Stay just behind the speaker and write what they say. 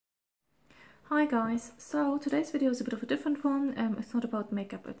Hi guys, so today's video is a bit of a different one. It's not about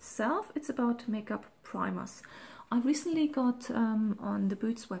makeup itself, it's about makeup primers. I recently got on the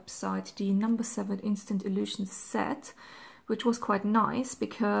Boots website the No.7 Instant Illusion set, which was quite nice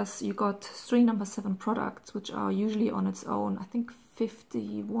because you got 3 No.7 products, which are usually on its own, I think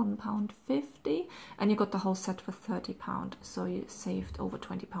 £51.50, and you got the whole set for £30, so you saved over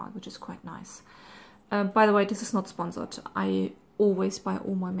 £20, which is quite nice. By the way, this is not sponsored. I always buy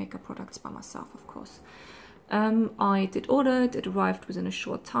all my makeup products by myself, of course. I did order it, it arrived within a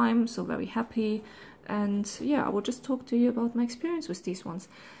short time, so very happy. And yeah, I will just talk to you about my experience with these ones.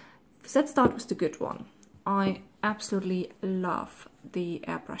 Let's start with the good one. I absolutely love the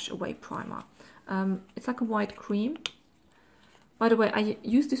Airbrush Away Primer. It's like a white cream. By the way, I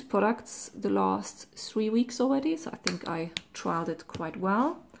used these products the last 3 weeks already, so I think I trialed it quite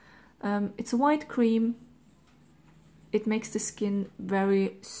well. It's a white cream. It makes the skin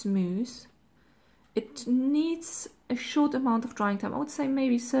very smooth. It needs a short amount of drying time. I would say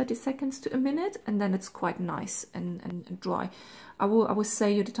maybe 30 seconds to a minute, and then it's quite nice and dry. I will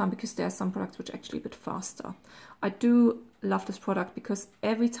say you the time because there are some products which are actually a bit faster. I do love this product because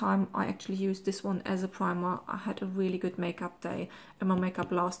every time I actually use this one as a primer, I had a really good makeup day and my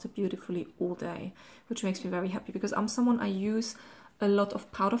makeup lasted beautifully all day, which makes me very happy because I'm someone I use a lot of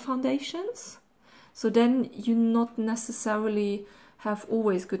powder foundations. So then you not necessarily have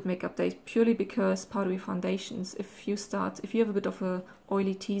always good makeup days purely because powdery foundations, if you have a bit of a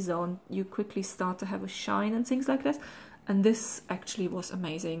oily T-zone, you quickly start to have a shine and things like that. And this actually was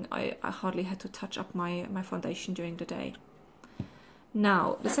amazing. I hardly had to touch up my foundation during the day.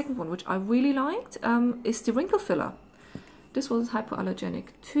 Now, the second one, which I really liked, is the wrinkle filler. This was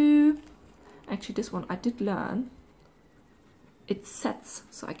hypoallergenic too. Actually, this one I did learn. It sets,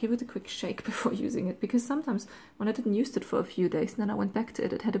 so I give it a quick shake before using it, because sometimes when I didn't use it for a few days and then I went back to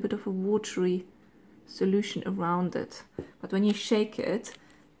it, it had a bit of a watery solution around it. But when you shake it,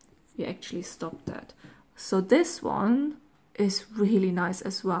 you actually stop that. So this one is really nice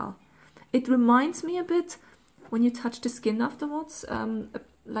as well. It reminds me a bit, when you touch the skin afterwards,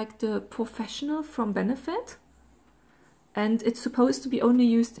 like the Professional from Benefit. And it's supposed to be only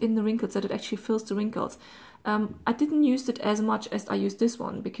used in the wrinkles, that it actually fills the wrinkles. I didn't use it as much as I used this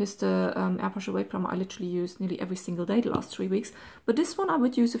one because the Airbrush Away Primer I literally used nearly every single day the last 3 weeks. But this one I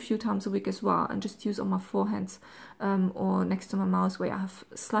would use a few times a week as well and just use on my foreheads or next to my mouth where I have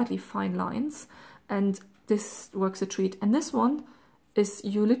slightly fine lines. And this works a treat. And this one is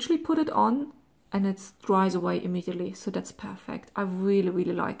you literally put it on and it dries away immediately. So that's perfect. I really,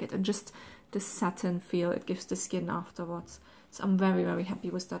 really like it. And just the satin feel it gives the skin afterwards. So I'm very, very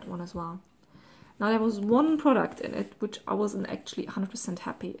happy with that one as well. Now there was one product in it which I wasn't actually 100%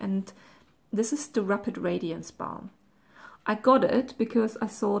 happy, and this is the Rapid Radiance Balm. I got it because I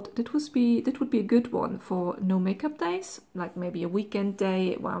thought that would be a good one for no makeup days, like maybe a weekend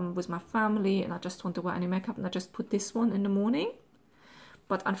day where I'm with my family and I just want to wear any makeup, and I just put this one in the morning.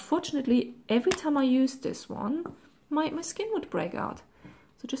 But unfortunately, every time I used this one, my skin would break out.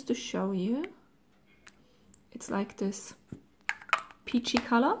 So just to show you, it's like this peachy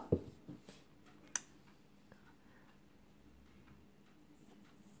color.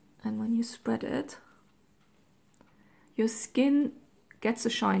 And when you spread it, your skin gets a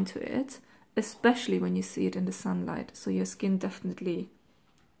shine to it, especially when you see it in the sunlight. So your skin definitely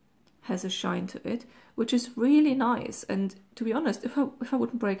has a shine to it, which is really nice. And to be honest, if I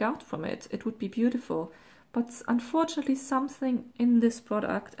wouldn't break out from it, it would be beautiful. But unfortunately, something in this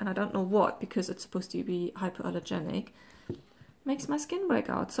product, and I don't know what, because it's supposed to be hypoallergenic, makes my skin break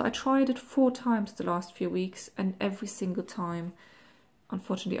out. So I tried it 4 times the last few weeks, and every single time,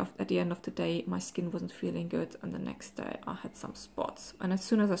 unfortunately, at the end of the day, my skin wasn't feeling good, and the next day I had some spots. And as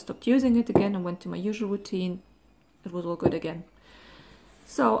soon as I stopped using it again and went to my usual routine, it was all good again.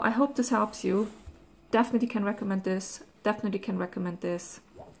 So I hope this helps you. Definitely can recommend this. Definitely can recommend this.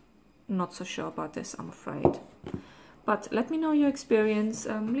 Not so sure about this, I'm afraid. But let me know your experience.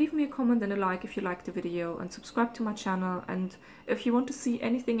 Leave me a comment and a like if you liked the video, and subscribe to my channel. And if you want to see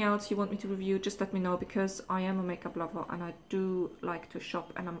anything else you want me to review, just let me know, because I am a makeup lover and I do like to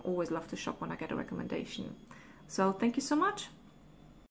shop, and I'm always love to shop when I get a recommendation. So thank you so much.